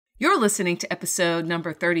You're listening to episode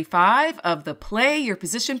number 35 of the Play Your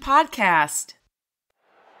Position podcast.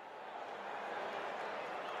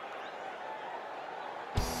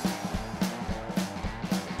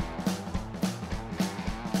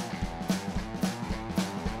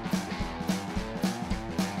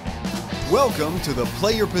 Welcome to the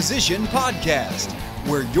Play Your Position podcast,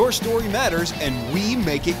 where your story matters and we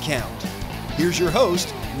make it count. Here's your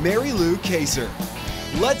host, Mary Lou Kaser.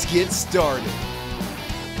 Let's get started.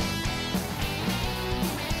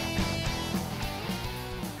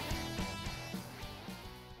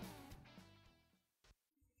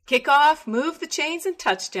 Kickoff, move the chains, and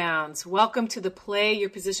touchdowns. Welcome to the Play Your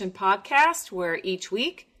Position podcast, where each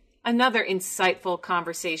week another insightful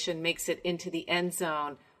conversation makes it into the end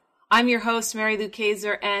zone. I'm your host, Mary Lou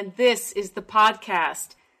Kaser, and this is the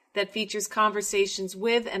podcast that features conversations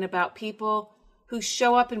with and about people who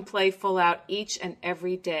show up and play full out each and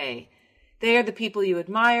every day. They are the people you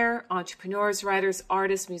admire: entrepreneurs, writers,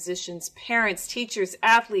 artists, musicians, parents, teachers,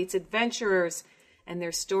 athletes, adventurers, and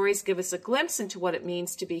their stories give us a glimpse into what it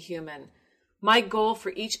means to be human. My goal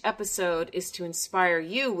for each episode is to inspire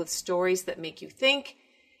you with stories that make you think,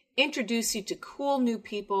 introduce you to cool new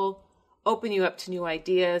people, open you up to new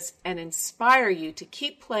ideas, and inspire you to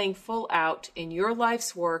keep playing full out in your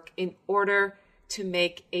life's work in order to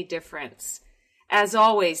make a difference. As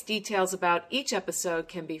always, details about each episode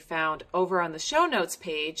can be found over on the show notes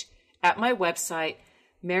page at my website,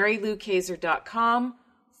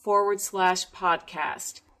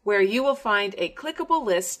 maryloukaser.com/podcast, where you will find a clickable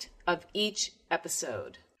list of each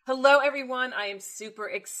episode. Hello, everyone. I am super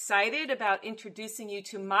excited about introducing you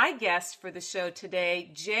to my guest for the show today,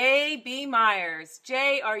 J.B. Myers.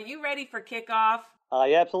 Jay, are you ready for kickoff?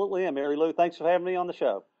 I absolutely am, Mary Lou. Thanks for having me on the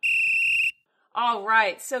show. All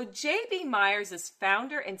right. So J.B. Myers is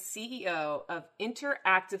founder and CEO of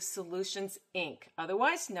Interactive Solutions, Inc.,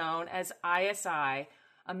 otherwise known as ISI,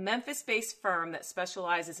 a Memphis-based firm that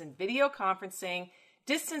specializes in video conferencing,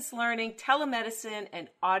 distance learning, telemedicine, and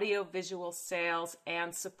audio-visual sales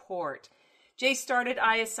and support. Jay started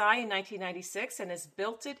ISI in 1996 and has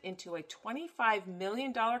built it into a $25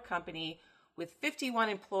 million company with 51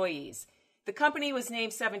 employees. The company was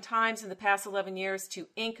named 7 times in the past 11 years to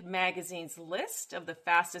Inc. magazine's list of the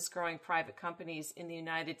fastest-growing private companies in the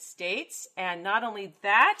United States. And not only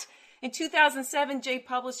that, in 2007, Jay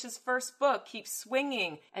published his first book, Keep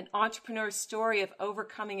Swinging, an entrepreneur's story of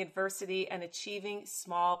overcoming adversity and achieving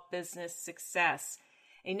small business success.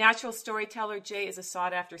 A natural storyteller, Jay is a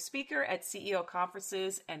sought-after speaker at CEO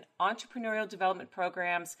conferences and entrepreneurial development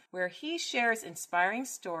programs where he shares inspiring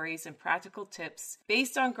stories and practical tips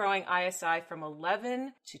based on growing ISI from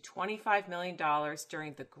 $11 to $25 million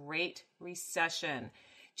during the Great Recession.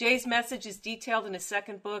 Jay's message is detailed in his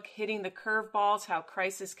second book, Hitting the Curveballs: How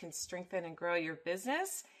Crisis Can Strengthen and Grow Your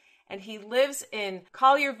Business. And he lives in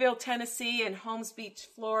Collierville, Tennessee, and Holmes Beach,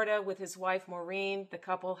 Florida, with his wife, Maureen. The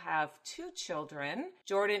couple have 2 children,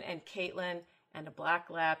 Jordan and Caitlin, and a black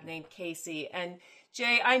lab named Casey. And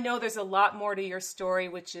Jay, I know there's a lot more to your story,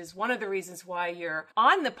 which is one of the reasons why you're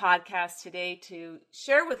on the podcast today, to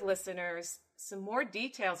share with listeners some more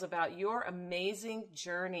details about your amazing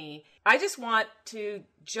journey. I just want to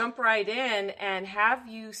jump right in and have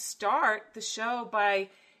you start the show by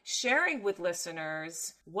sharing with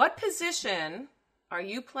listeners, what position are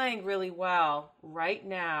you playing really well right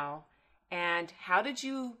now, and how did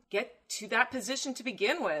you get to that position to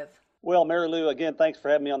begin with? Well, Mary Lou, again, thanks for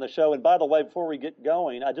having me on the show. And by the way, before we get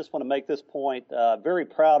going, I just want to make this point. Very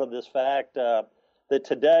proud of this fact that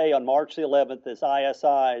today, on March the 11th, is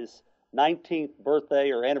ISI's 19th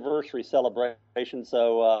birthday or anniversary celebration.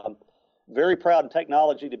 So very proud in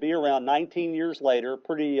technology to be around 19 years later.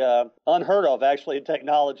 Pretty unheard of, actually, in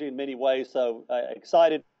technology in many ways. So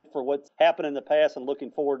excited for what's happened in the past and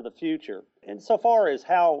looking forward to the future. And so far as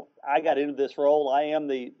how I got into this role, I am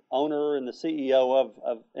the owner and the CEO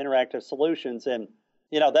of Interactive Solutions. And,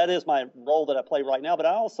 you know, that is my role that I play right now. But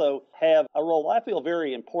I also have a role I feel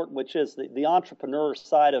very important, which is the entrepreneur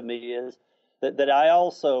side of me, is that I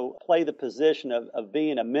also play the position of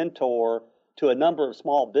being a mentor to a number of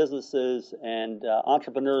small businesses and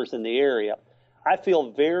entrepreneurs in the area. I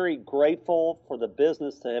feel very grateful for the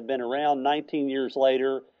business to have been around 19 years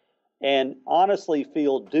later, and honestly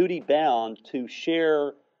feel duty-bound to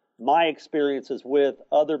share my experiences with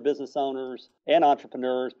other business owners and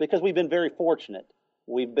entrepreneurs, because we've been very fortunate.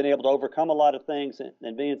 We've been able to overcome a lot of things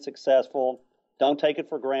and being successful. Don't take it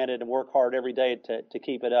for granted and work hard every day to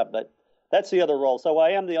keep it up. But that's the other role. So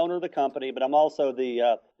I am the owner of the company, but I'm also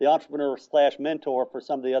the entrepreneur / mentor for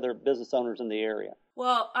some of the other business owners in the area.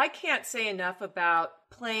 Well, I can't say enough about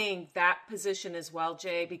playing that position as well,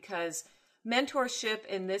 Jay, because mentorship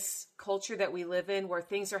in this culture that we live in where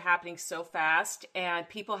things are happening so fast and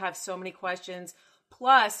people have so many questions.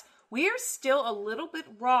 Plus, we are still a little bit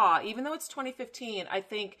raw, even though it's 2015. I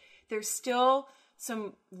think there's still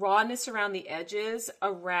some rawness around the edges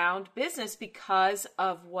around business because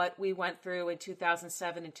of what we went through in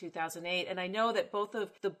 2007 and 2008. And I know that both of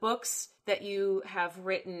the books that you have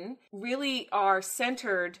written really are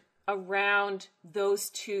centered around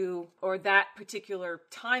those two or that particular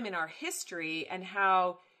time in our history and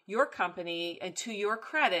how your company, and to your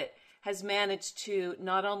credit, has managed to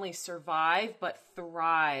not only survive but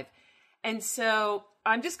thrive. And so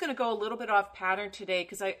I'm just going to go a little bit off pattern today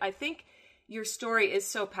because I think your story is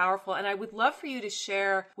so powerful. And I would love for you to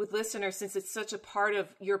share with listeners, since it's such a part of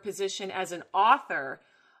your position as an author,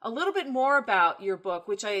 a little bit more about your book,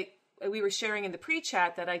 which we were sharing in the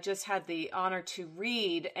pre-chat that I just had the honor to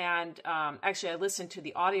read. And actually, I listened to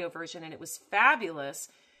the audio version and it was fabulous.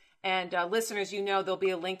 And listeners, there'll be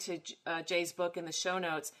a link to Jay's book in the show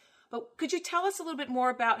notes. But could you tell us a little bit more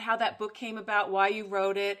about how that book came about, why you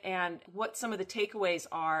wrote it, and what some of the takeaways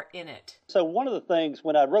are in it? So one of the things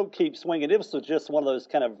when I wrote Keep Swinging, it was just one of those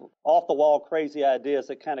kind of off-the-wall crazy ideas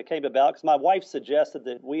that kind of came about because my wife suggested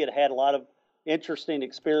that we had a lot of interesting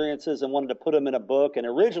experiences and wanted to put them in a book. And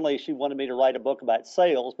originally she wanted me to write a book about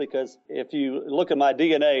sales because if you look at my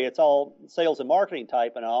DNA, it's all sales and marketing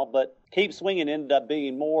type and all. But Keep Swinging ended up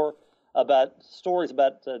being more about stories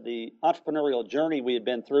about the entrepreneurial journey we had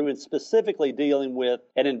been through and specifically dealing with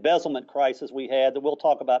an embezzlement crisis we had that we'll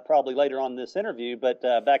talk about probably later on in this interview, but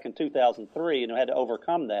back in 2003, had to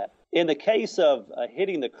overcome that. In the case of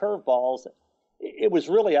hitting the curveballs, it was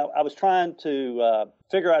really, I was trying to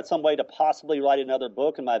figure out some way to possibly write another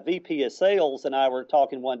book. And my VP of sales and I were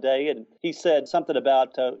talking one day, and he said something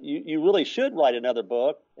about, you really should write another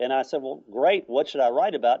book. And I said, well, great. What should I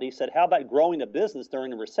write about? And he said, how about growing a business during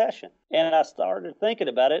the recession? And I started thinking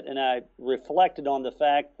about it, and I reflected on the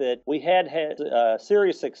fact that we had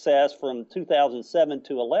serious success from 2007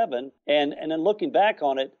 to 11. And then looking back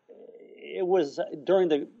on it, it was during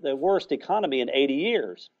the worst economy in 80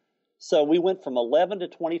 years. So we went from $11 to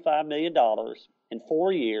 $25 million in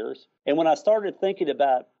 4 years. And when I started thinking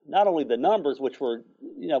about not only the numbers, which were,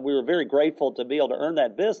 we were very grateful to be able to earn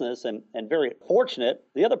that business and very fortunate,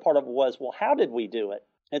 the other part of it was, well, how did we do it?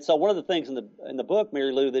 And so one of the things in the book,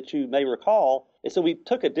 Mary Lou, that you may recall, is that we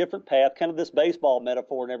took a different path, kind of this baseball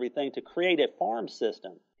metaphor and everything, to create a farm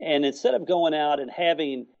system. And instead of going out and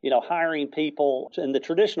having, hiring people in the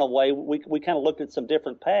traditional way, we kind of looked at some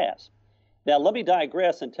different paths. Now, let me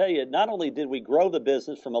digress and tell you, not only did we grow the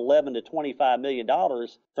business from $11 to $25 million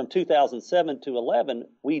from 2007 to 11,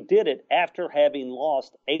 we did it after having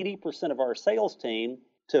lost 80% of our sales team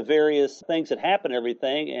to various things that happened,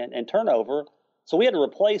 everything, and turnover. So we had to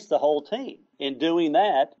replace the whole team. In doing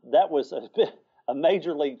that, that was a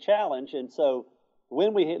major league challenge. And so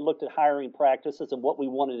when we looked at hiring practices and what we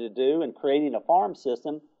wanted to do and creating a farm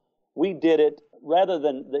system, we did it rather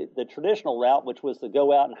than the traditional route, which was to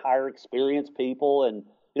go out and hire experienced people and,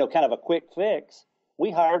 kind of a quick fix. We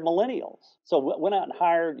hired millennials. So we went out and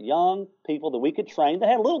hired young people that we could train that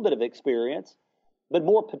had a little bit of experience, but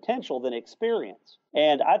more potential than experience.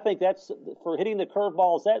 And I think that's, for hitting the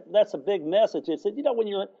curveballs, that's a big message. It's that, when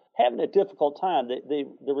you're having a difficult time,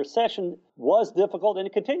 the recession was difficult and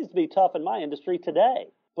it continues to be tough in my industry today.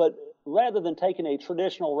 But rather than taking a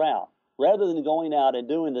traditional route, rather than going out and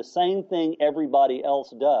doing the same thing everybody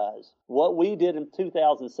else does, what we did in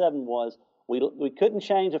 2007 was we couldn't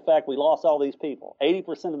change the fact we lost all these people,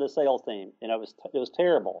 80% of the sales team. It was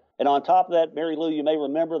terrible. And on top of that, Mary Lou, you may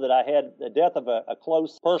remember that I had the death of a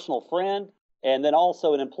close personal friend and then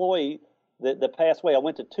also an employee that passed away. I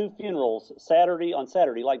went to 2 funerals on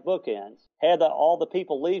Saturday, like bookends. Had all the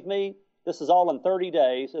people leave me. This is all in 30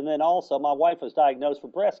 days. And then also my wife was diagnosed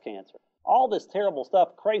with breast cancer. All this terrible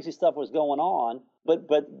stuff, crazy stuff was going on. But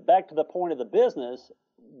back to the point of the business,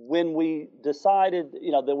 when we decided,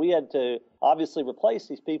 that we had to obviously replace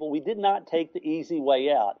these people, we did not take the easy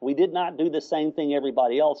way out. We did not do the same thing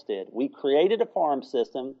everybody else did. We created a farm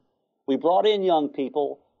system. We brought in young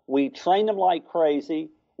people. We trained them like crazy.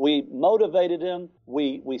 We motivated them.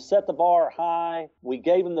 We set the bar high. We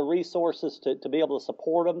gave them the resources to be able to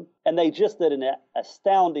support them. And they just did an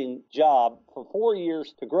astounding job for 4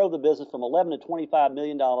 years to grow the business from $11 to $25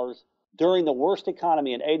 million during the worst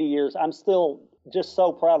economy in 80 years. I'm still just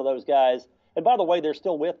so proud of those guys. And by the way, they're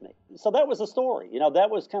still with me. So that was the story. That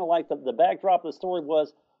was kind of like the backdrop of the story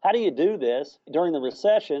was, how do you do this? During the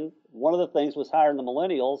recession, one of the things was hiring the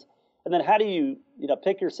millennials. And then how do you,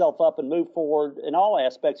 pick yourself up and move forward in all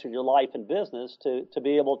aspects of your life and business to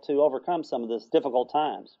be able to overcome some of this difficult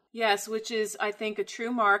times? Yes, which is, I think, a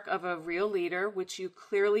true mark of a real leader, which you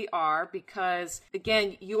clearly are, because,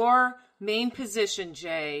 again, your main position,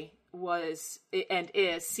 Jay, was and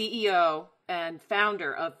is CEO and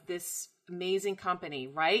founder of this amazing company,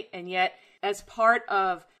 right? And yet, as part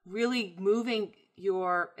of really moving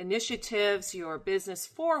your initiatives, your business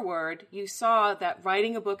forward, you saw that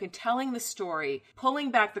writing a book and telling the story,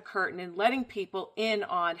 pulling back the curtain and letting people in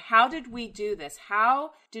on how did we do this?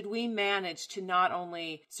 How did we manage to not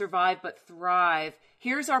only survive but thrive?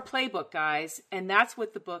 Here's our playbook, guys. And that's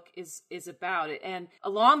what the book is about. And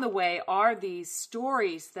along the way are these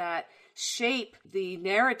stories that shape the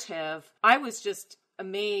narrative. I was just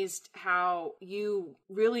amazed how you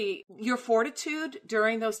really, your fortitude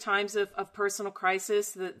during those times of personal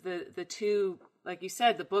crisis, the two, like you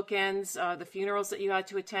said, the bookends, the funerals that you had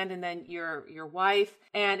to attend, and then your wife.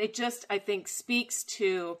 And it just, I think, speaks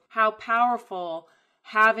to how powerful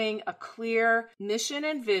having a clear mission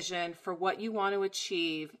and vision for what you want to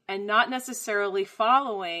achieve and not necessarily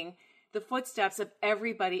following the footsteps of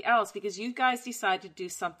everybody else, because you guys decide to do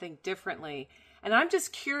something differently. And I'm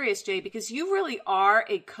just curious, Jay, because you really are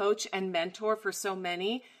a coach and mentor for so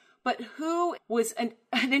many, but who was an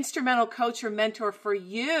instrumental coach or mentor for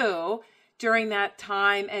you during that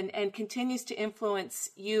time and continues to influence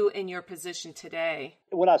you in your position today?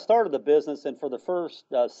 When I started the business, and for the first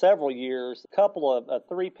several years, a couple of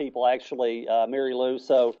three people actually, Mary Lou.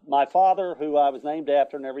 So my father, who I was named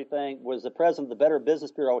after and everything, was the president of the Better Business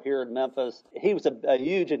Bureau here in Memphis. He was a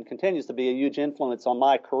huge and continues to be a huge influence on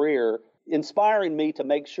my career, inspiring me to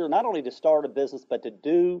make sure not only to start a business, but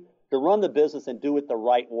to run the business and do it the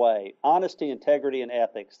right way. Honesty, integrity, and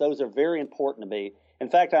ethics. Those are very important to me. In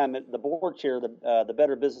fact, I'm the board chair of the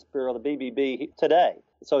Better Business Bureau, the BBB, today.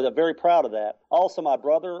 So I'm very proud of that. Also, my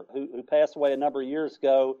brother, who passed away a number of years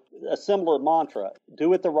ago, a similar mantra: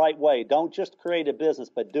 do it the right way. Don't just create a business,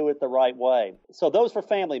 but do it the right way. So those were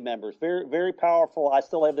family members, very, very powerful. I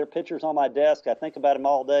still have their pictures on my desk. I think about them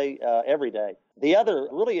all day, every day. The other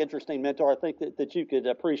really interesting mentor I think that you could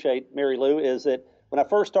appreciate, Mary Lou, is that when I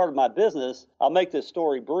first started my business, I'll make this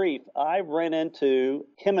story brief, I ran into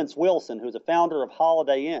Kemmons Wilson, who's a founder of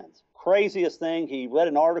Holiday Inns. Craziest thing, he read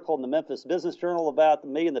an article in the Memphis Business Journal about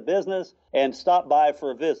me and the business and stopped by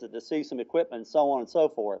for a visit to see some equipment and so on and so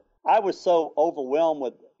forth. I was so overwhelmed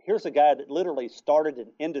with, here's a guy that literally started an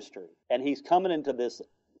industry, and he's coming into this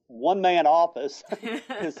one-man office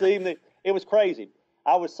to see me. It was crazy.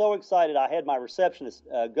 I was so excited. I had my receptionist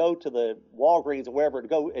go to the Walgreens or wherever to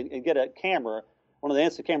go and get a camera, one of the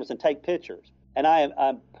instant cameras, and take pictures. And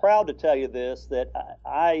I'm proud to tell you this, that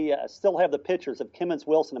I still have the pictures of Kemmons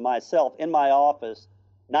Wilson and myself in my office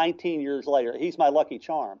 19 years later. He's my lucky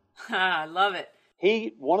charm. I love it.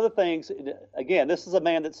 One of the things, again, this is a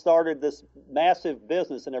man that started this massive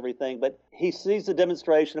business and everything, but he sees the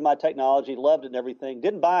demonstration of my technology, loved it and everything,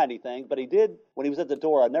 didn't buy anything, but he did, when he was at the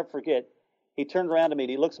door, I'll never forget, he turned around to me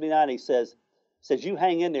and he looks at me now and he says, you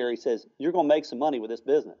hang in there. He says, you're going to make some money with this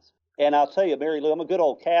business. And I'll tell you, Mary Lou, I'm a good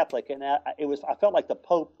old Catholic, and I felt like the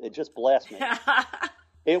Pope had just blessed me.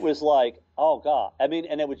 It was like, oh, God. I mean,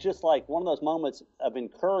 and it was just like one of those moments of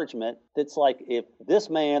encouragement that's like, if this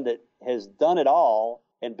man that has done it all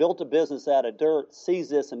and built a business out of dirt sees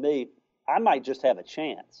this in me, I might just have a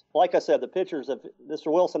chance. Like I said, the pictures of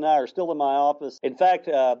Mr. Wilson and I are still in my office. In fact,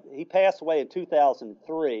 he passed away in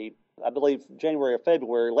 2003. I believe January or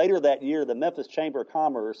February. Later that year, the Memphis Chamber of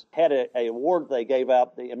Commerce had a award they gave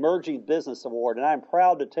out, the Emerging Business Award, and I'm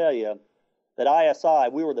proud to tell you that ISI,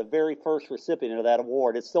 we were the very first recipient of that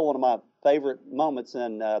award. It's still one of my favorite moments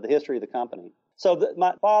in the history of the company. So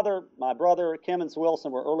my father, my brother, Kemmons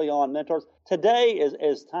Wilson were early on mentors. Today,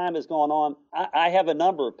 as time has gone on, I have a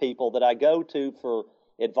number of people that I go to for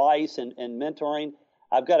advice and mentoring.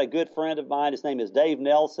 I've got a good friend of mine. His name is Dave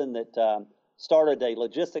Nelson that started a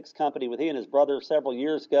logistics company with he and his brother several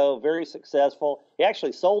years ago, very successful. He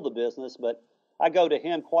actually sold the business, but I go to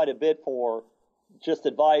him quite a bit for just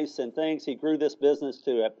advice and things. He grew this business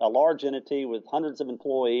to a large entity with hundreds of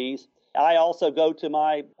employees. I also go to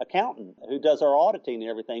my accountant who does our auditing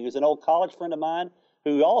and everything, who's an old college friend of mine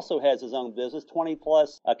who also has his own business, 20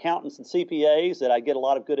 plus accountants and CPAs that I get a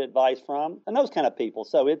lot of good advice from, and those kind of people.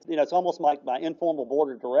 So it's almost like my informal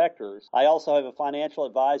board of directors. I also have a financial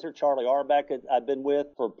advisor, Charlie Arbeck, I've been with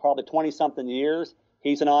for probably 20-something years.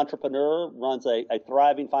 He's an entrepreneur, runs a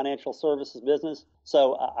thriving financial services business.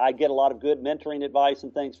 So I get a lot of good mentoring advice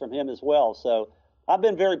and things from him as well. So I've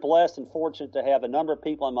been very blessed and fortunate to have a number of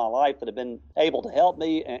people in my life that have been able to help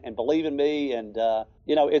me and believe in me. And,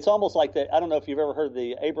 it's almost like I don't know if you've ever heard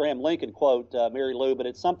the Abraham Lincoln quote, Mary Lou, but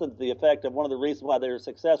it's something to the effect of one of the reasons why they were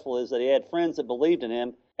successful is that he had friends that believed in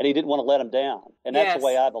him and he didn't want to let them down. And that's the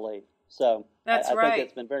way I believe. So I think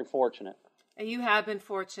it's been very fortunate. You have been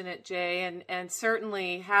fortunate, Jay, and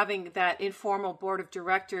certainly having that informal board of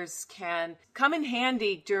directors can come in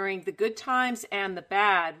handy during the good times and the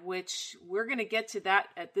bad, which we're going to get to that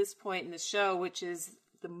at this point in the show, which is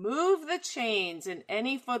the move the chains in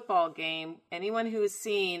any football game. Anyone who has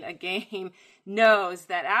seen a game knows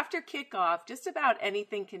that after kickoff, just about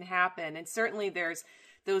anything can happen. And certainly there's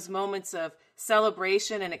those moments of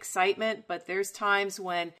celebration and excitement, but there's times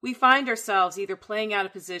when we find ourselves either playing out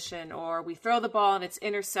of position or we throw the ball and it's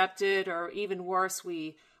intercepted, or even worse,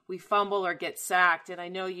 we fumble or get sacked. And I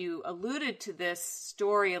know you alluded to this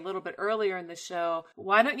story a little bit earlier in the show.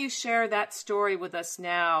 Why don't you share that story with us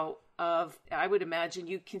now of, I would imagine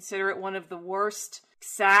you consider it one of the worst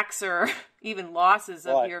sacks or even losses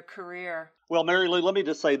of your career. Well, Mary Lou, let me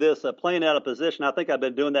just say this. Playing out of position, I think I've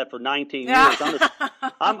been doing that for 19 years.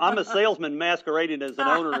 I'm a salesman masquerading as an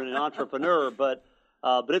owner and an entrepreneur, but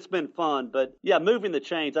it's been fun. But, yeah, moving the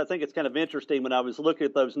chains, I think it's kind of interesting. When I was looking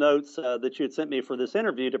at those notes that you had sent me for this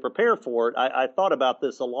interview to prepare for it, I thought about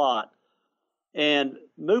this a lot. And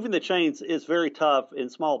moving the chains is very tough in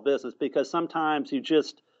small business because sometimes you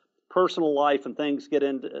just personal life and things get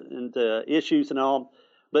into issues and all.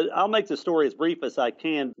 But I'll make the story as brief as I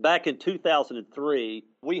can. Back in 2003,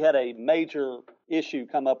 we had a major issue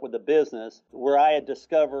come up with the business where I had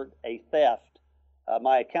discovered a theft.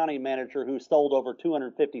 My accounting manager who stole over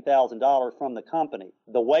 $250,000 from the company.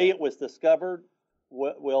 The way it was discovered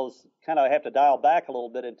was kind of, I have to dial back a little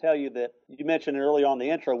bit and tell you that you mentioned earlier on the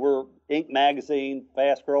intro, we're Inc. magazine,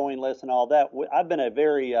 fast growing list and all that. I've been a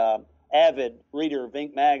very avid reader of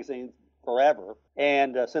Inc. magazine forever.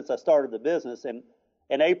 And since I started the business, and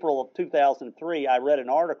in April of 2003, I read an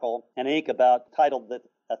article in Inc. titled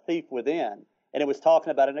A Thief Within. And it was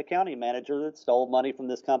talking about an accounting manager that stole money from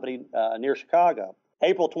this company near Chicago.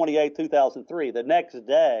 April 28, 2003. The next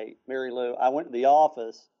day, Mary Lou, I went to the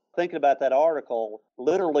office thinking about that article,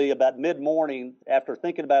 literally about mid-morning, after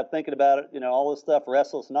thinking about it, all this stuff,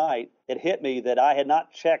 restless night, it hit me that I had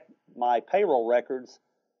not checked my payroll records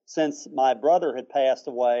since my brother had passed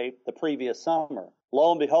away the previous summer.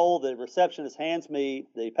 Lo and behold, the receptionist hands me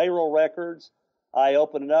the payroll records. I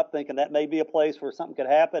open it up thinking that may be a place where something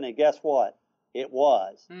could happen, and guess what? It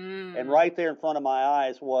was. And right there in front of my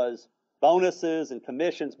eyes was bonuses and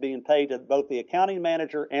commissions being paid to both the accounting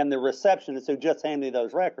manager and the receptionist who just handed me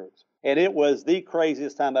those records. And it was the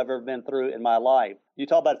craziest time I've ever been through in my life. You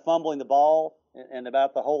talk about fumbling the ball and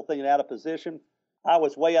about the whole thing out of position. I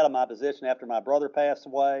was way out of my position after my brother passed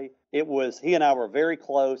away. He and I were very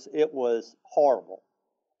close. It was horrible.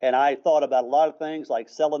 And I thought about a lot of things like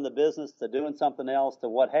selling the business to doing something else to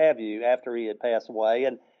what have you after he had passed away.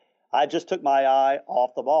 And I just took my eye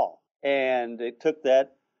off the ball. And it took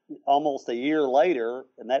that almost a year later,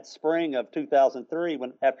 in that spring of 2003,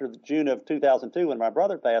 after June of 2002, when my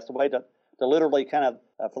brother passed away, to literally kind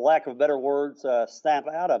of, for lack of better words, snap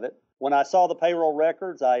out of it. When I saw the payroll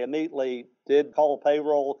records, I immediately did call a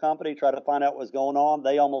payroll company, try to find out what was going on.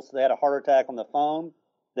 They had a heart attack on the phone.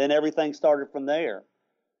 Then everything started from there.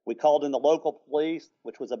 We called in the local police,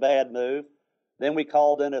 which was a bad move. Then we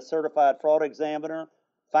called in a certified fraud examiner.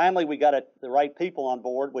 Finally, we got the right people on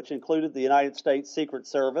board, which included the United States Secret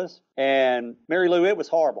Service. And Mary Lou, it was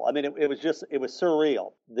horrible. I mean, it was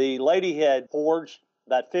surreal. The lady had forged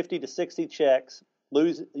about 50 to 60 checks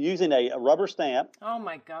using a rubber stamp. Oh,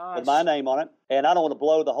 my gosh. With my name on it. And I don't want to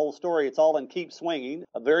blow the whole story. It's all in Keep Swinging.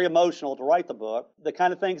 Very emotional to write the book. The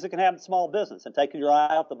kind of things that can happen in small business and taking your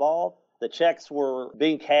eye off the ball. The checks were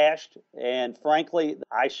being cashed. And frankly,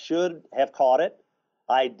 I should have caught it.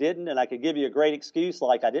 I didn't, and I could give you a great excuse,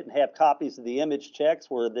 like I didn't have copies of the image checks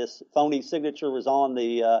where this phony signature was on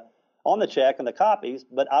the check and the copies,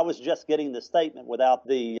 but I was just getting the statement without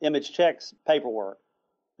the image checks paperwork.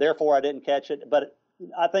 Therefore, I didn't catch it. But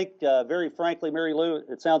I think, very frankly, Mary Lou,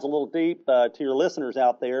 it sounds a little deep to your listeners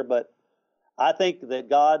out there, but I think that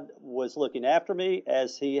God was looking after me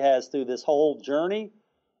as He has through this whole journey.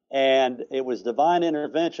 And it was divine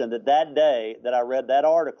intervention that day that I read that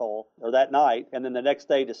article, or that night, and then the next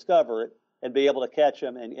day discover it and be able to catch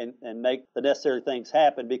them and make the necessary things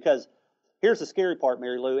happen. Because here's the scary part,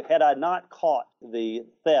 Mary Lou. Had I not caught the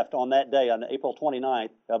theft on that day, on April 29th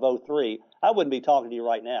of 2003, I wouldn't be talking to you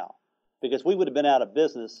right now, because we would have been out of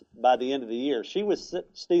business by the end of the year. She was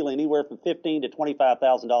stealing anywhere from $15,000 to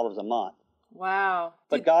 $25,000 a month. Wow.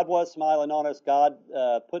 But God was smiling on us. God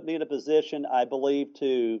put me in a position, I believe,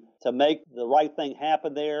 to make the right thing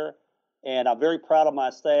happen there. And I'm very proud of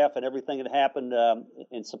my staff and everything that happened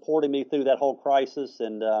in supporting me through that whole crisis.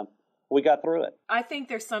 And we got through it. I think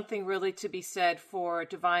there's something really to be said for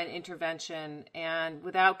divine intervention. And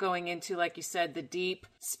without going into, like you said, the deep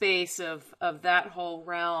space of that whole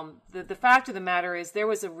realm, the fact of the matter is there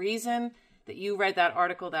was a reason that you read that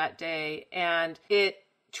article that day, and it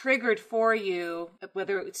triggered for you,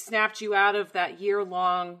 whether it snapped you out of that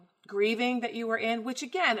year-long grieving that you were in, which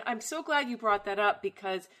again, I'm so glad you brought that up,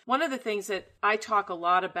 because one of the things that I talk a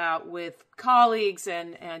lot about with colleagues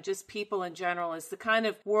and just people in general is the kind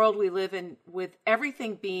of world we live in, with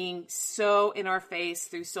everything being so in our face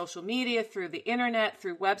through social media, through the internet,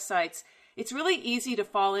 through websites. It's really easy to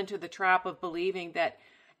fall into the trap of believing that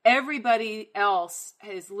everybody else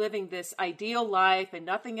is living this ideal life and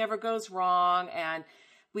nothing ever goes wrong, and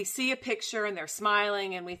we see a picture and they're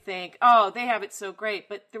smiling and we think, oh, they have it so great.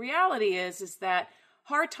 But the reality is that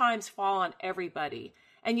hard times fall on everybody,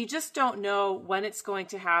 and you just don't know when it's going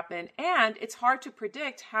to happen. And it's hard to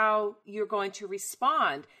predict how you're going to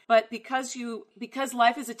respond. But because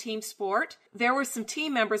life is a team sport, there were some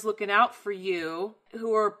team members looking out for you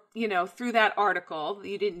who were, through that article.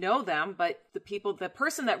 You didn't know them, but the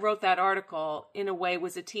person that wrote that article in a way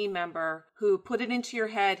was a team member who put it into your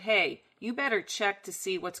head, hey, you better check to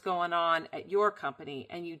see what's going on at your company.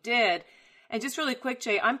 And you did. And just really quick,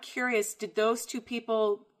 Jay, I'm curious, did those two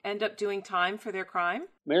people end up doing time for their crime?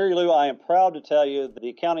 Mary Lou, I am proud to tell you that the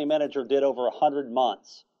accounting manager did over 100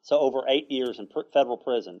 months. So over 8 years in federal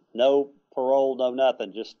prison. No parole, no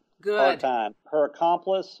nothing, just good. Hard time. Her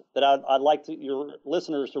accomplice, that I'd like your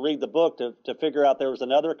listeners to read the book to figure out there was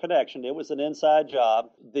another connection. It was an inside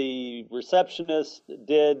job. The receptionist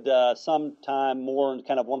did sometime more in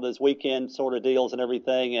kind of one of those weekend sort of deals and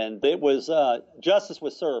everything. And it was, justice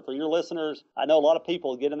was served. For your listeners, I know a lot of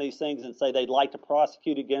people get in these things and say they'd like to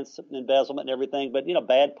prosecute against embezzlement and everything, but,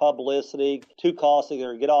 bad publicity, too costly,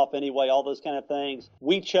 or get off anyway, all those kind of things.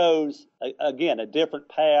 We chose, again, a different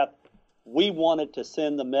path. We wanted to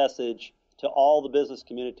send the message to all the business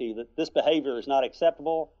community that this behavior is not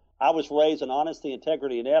acceptable. I was raised in honesty,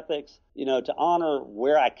 integrity, and ethics, to honor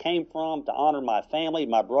where I came from, to honor my family,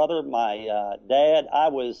 my brother, my dad. I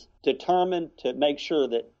was determined to make sure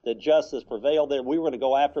that the justice prevailed there. We were going to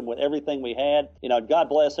go after them with everything we had. God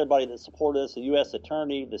bless everybody that supported us, the U.S.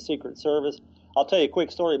 Attorney, the Secret Service. I'll tell you a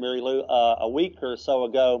quick story, Mary Lou. A week or so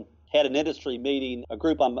ago, had an industry meeting, a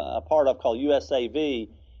group I'm a part of called USAV,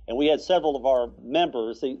 and we had several of our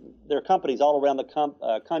members. There are companies all around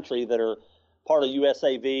the country that are part of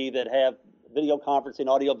USAV that have video conferencing,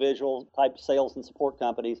 audio-visual type sales and support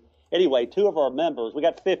companies. Anyway, two of our members, we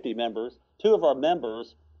got 50 members, two of our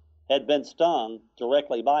members had been stung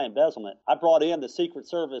directly by embezzlement. I brought in the Secret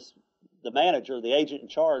Service, the manager, the agent in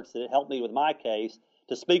charge that helped me with my case,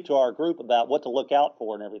 to speak to our group about what to look out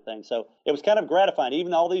for and everything. So it was kind of gratifying,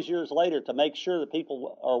 even all these years later, to make sure that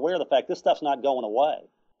people are aware of the fact this stuff's not going away.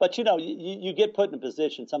 But, you get put in a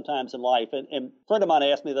position sometimes in life. And a friend of mine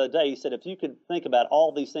asked me the other day, he said, if you could think about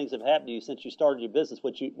all these things that have happened to you since you started your business,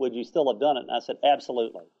 would you still have done it? And I said,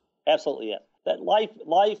 absolutely. Absolutely, yes. That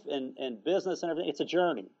life and business and everything, it's a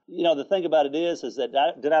journey. The thing about it is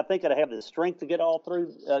that did I think I'd have the strength to get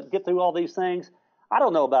through all these things? I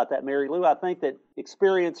don't know about that, Mary Lou. I think that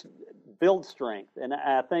experience builds strength. And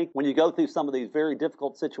I think when you go through some of these very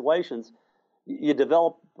difficult situations, you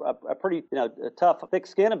develop a pretty, a tough, thick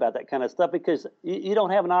skin about that kind of stuff, because you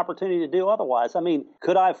don't have an opportunity to do otherwise. I mean,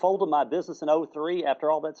 could I have folded my business in 2003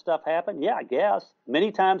 after all that stuff happened? Yeah, I guess.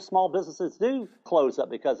 Many times small businesses do close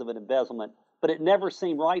up because of an embezzlement, but it never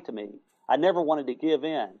seemed right to me. I never wanted to give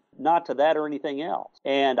in, not to that or anything else.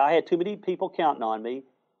 And I had too many people counting on me.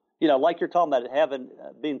 Like you're talking about having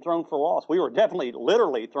been thrown for a loss. We were definitely,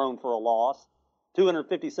 literally thrown for a loss,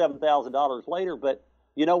 $257,000 later. But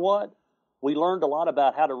you know what? We learned a lot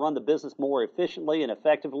about how to run the business more efficiently and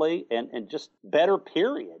effectively and just better,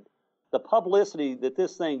 period. The publicity that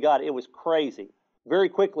this thing got, it was crazy. Very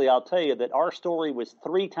quickly, I'll tell you that our story was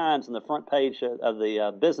 3 times in the front page of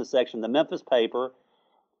the business section, the Memphis paper.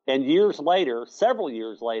 And several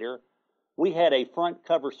years later, we had a front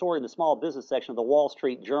cover story in the small business section of the Wall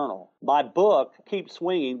Street Journal. My book, Keep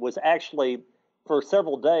Swinging, was actually, for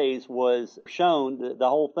several days, was shown, the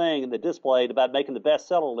whole thing, and the displayed about making the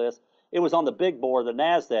bestseller list. It was on the big board, the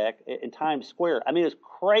NASDAQ, in Times Square. I mean, it's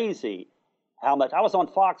crazy how much. I was on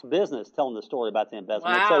Fox Business telling the story about the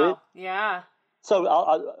investment. Wow, yeah. So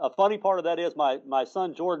a funny part of that is my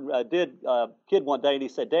son Jordan did kid one day, and he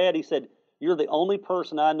said, Dad, he said, you're the only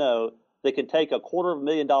person I know that can take a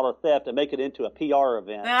 $250,000 theft and make it into a PR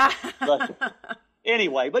event. But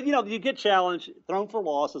anyway, but you get challenged, thrown for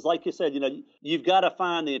losses. Like you said, you've got to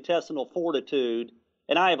find the intestinal fortitude.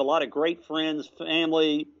 And I have a lot of great friends,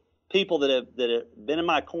 family, people that have been in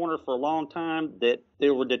my corner for a long time, that they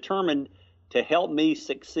were determined to help me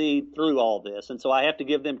succeed through all this. And so I have to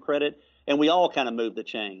give them credit. And we all kind of move the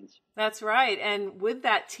chains. That's right. And with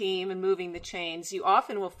that team and moving the chains, you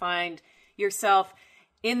often will find yourself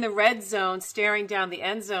in the red zone, staring down the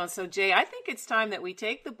end zone. So, Jay, I think it's time that we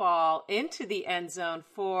take the ball into the end zone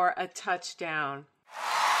for a touchdown.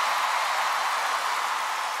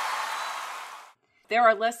 There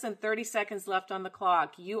are less than 30 seconds left on the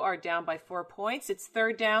clock. You are down by 4 points. It's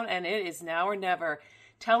third down, and it is now or never.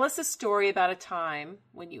 Tell us a story about a time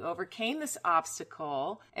when you overcame this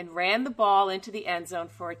obstacle and ran the ball into the end zone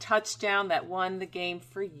for a touchdown that won the game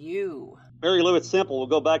for you. Mary Lou, it's simple. We'll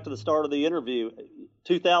go back to the start of the interview.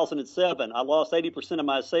 2007, I lost 80% of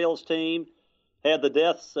my sales team, had the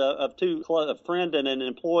deaths of a friend and an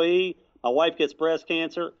employee. My wife gets breast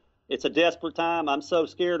cancer. It's a desperate time. I'm so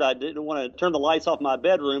scared I didn't want to turn the lights off my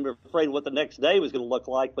bedroom, afraid of what the next day was going to look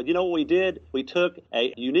like. But you know what we did? We took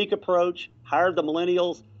a unique approach, hired the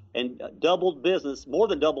millennials, and doubled business, more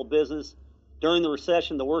than doubled business during the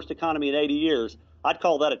recession, the worst economy in 80 years. I'd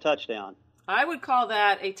call that a touchdown. I would call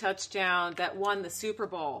that a touchdown that won the Super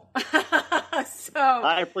Bowl. So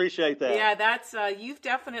I appreciate that. Yeah, that's you've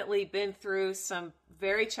definitely been through some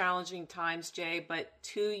very challenging times, Jay, but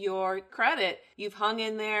to your credit, you've hung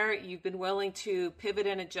in there. You've been willing to pivot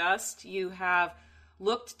and adjust. You have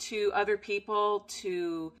looked to other people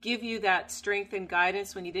to give you that strength and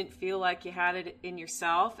guidance when you didn't feel like you had it in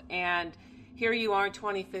yourself. And here you are in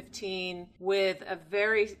 2015 with a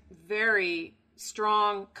very, very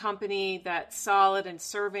strong company that's solid and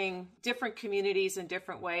serving different communities in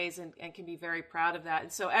different ways, and can be very proud of that.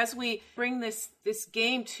 And so as we bring this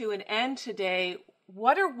game to an end today,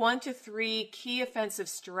 what are 1 to 3 key offensive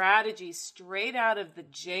strategies straight out of the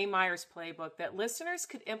Jay Myers playbook that listeners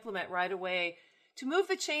could implement right away to move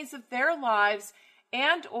the chains of their lives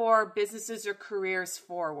and or businesses or careers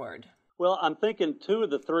forward? Well, I'm thinking 2 of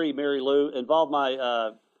the 3, Mary Lou, involve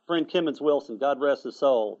my friend Kimmons Wilson, God rest his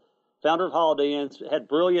soul. Founder of Holiday Inns, had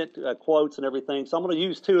brilliant quotes and everything. So I'm going to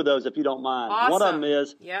use 2 of those if you don't mind. Awesome. One of them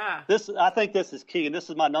is, yeah. I think this is key, and this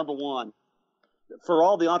is my number one. For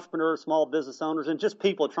all the entrepreneurs, small business owners, and just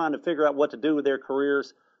people trying to figure out what to do with their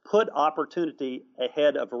careers, put opportunity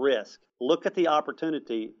ahead of risk. Look at the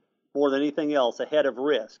opportunity more than anything else ahead of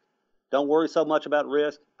risk. Don't worry so much about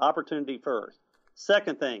risk. Opportunity first.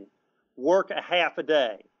 Second thing, work a half a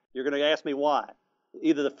day. You're going to ask me why.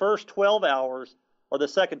 Either the first 12 hours or the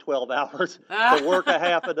second 12 hours to work a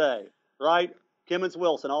half a day, right? Kimmons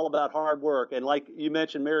Wilson, all about hard work. And like you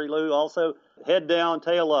mentioned, Mary Lou, also head down,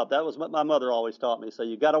 tail up. That was what my mother always taught me. So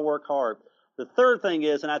you got to work hard. The third thing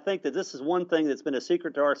is, and I think that this is one thing that's been a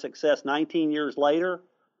secret to our success 19 years later,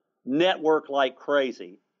 network like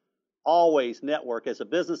crazy. Always network as a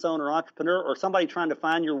business owner, entrepreneur, or somebody trying to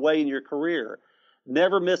find your way in your career.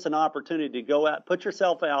 Never miss an opportunity to go out, put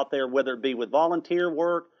yourself out there, whether it be with volunteer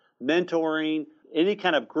work, mentoring, any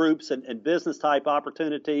kind of groups and business type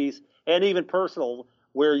opportunities, and even personal,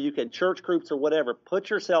 where you can, church groups or whatever, put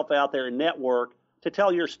yourself out there and network to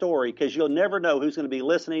tell your story, because you'll never know who's going to be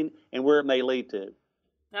listening and where it may lead to.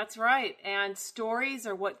 That's right. And stories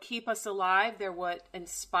are what keep us alive. They're what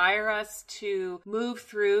inspire us to move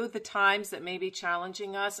through the times that may be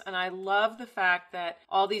challenging us. And I love the fact that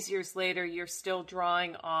all these years later, you're still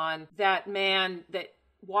drawing on that man that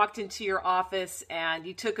walked into your office and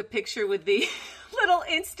you took a picture with the little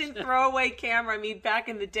instant throwaway camera. I mean, back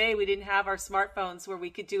in the day, we didn't have our smartphones where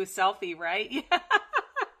we could do a selfie, right? Yeah.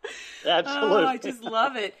 Absolutely. Oh, I just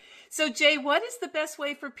love it. So, Jay, what is the best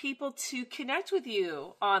way for people to connect with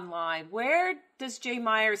you online? Where does Jay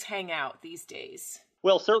Myers hang out these days?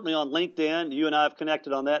 Well, certainly on LinkedIn. You and I have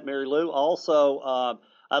connected on that, Mary Lou. Also,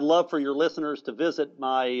 I'd love for your listeners to visit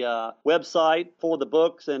my website for the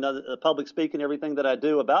books and the public speaking, everything that I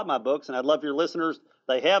do about my books. And I'd love your listeners,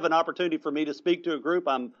 they have an opportunity for me to speak to a group.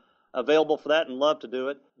 I'm available for that and love to do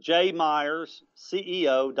it.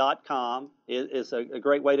 JMyersCEO.com is a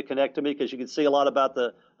great way to connect to me, because you can see a lot about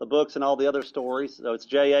the books and all the other stories. So it's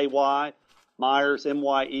J-A-Y, Myers,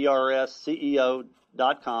 M-Y-E-R-S,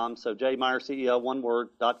 CEO.com. So JMyersCEO, one word,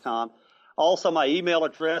 .com. Also, my email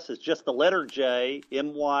address is just the letter J,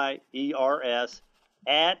 M-Y-E-R-S,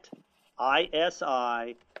 at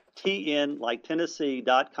ISITN, like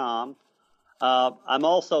Tennessee.com. I'm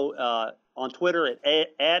also on Twitter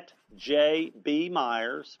at JB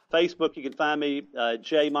Myers. Facebook, you can find me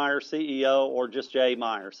Jay Myers CEO or just Jay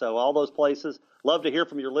Myers. So all those places. love to hear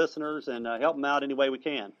from your listeners and help them out any way we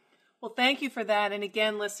can. Well, thank you for that. And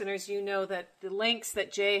again, listeners, you know that the links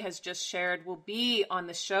that Jay has just shared will be on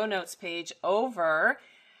the show notes page over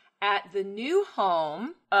at the new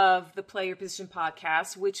home of the Play Your Position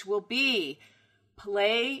podcast, which will be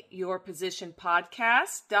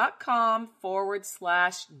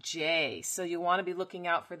playyourpositionpodcast.com/J. So you want to be looking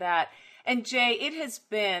out for that. And Jay, it has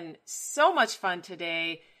been so much fun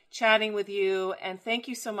today chatting with you. And thank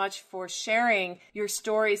you so much for sharing your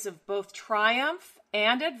stories of both triumph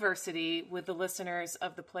and adversity with the listeners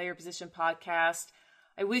of the Play Your Position podcast.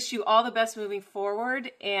 I wish you all the best moving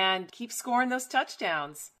forward and keep scoring those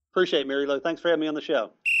touchdowns. Appreciate it, Mary Lou. Thanks for having me on the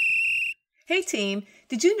show. Hey team,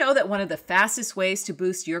 did you know that one of the fastest ways to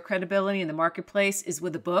boost your credibility in the marketplace is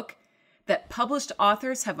with a book? That published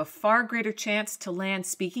authors have a far greater chance to land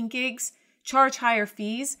speaking gigs, charge higher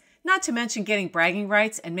fees, not to mention getting bragging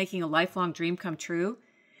rights and making a lifelong dream come true?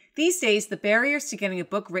 These days, the barriers to getting a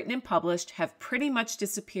book written and published have pretty much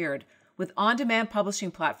disappeared, with on-demand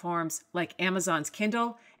publishing platforms like Amazon's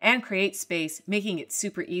Kindle and CreateSpace making it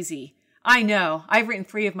super easy. I know, I've written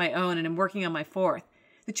 3 of my own and I'm working on my 4th.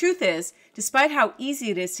 The truth is, despite how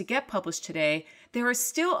easy it is to get published today, there are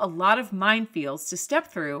still a lot of minefields to step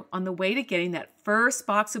through on the way to getting that first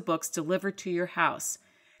box of books delivered to your house.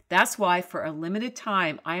 That's why, for a limited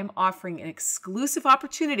time, I am offering an exclusive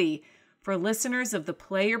opportunity for listeners of the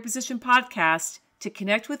Play Your Position podcast to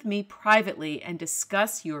connect with me privately and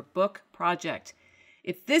discuss your book project.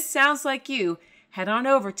 If this sounds like you, head on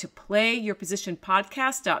over to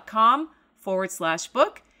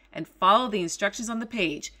playyourpositionpodcast.com/book and follow the instructions on the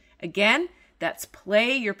page. Again, that's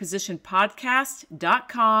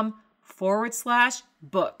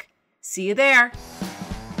playyourpositionpodcast.com/book. See you there.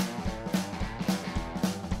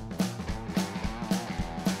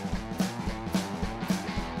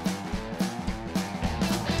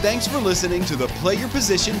 Thanks for listening to the Play Your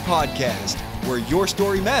Position podcast, where your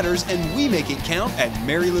story matters and we make it count at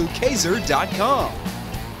MaryLouKaiser.com.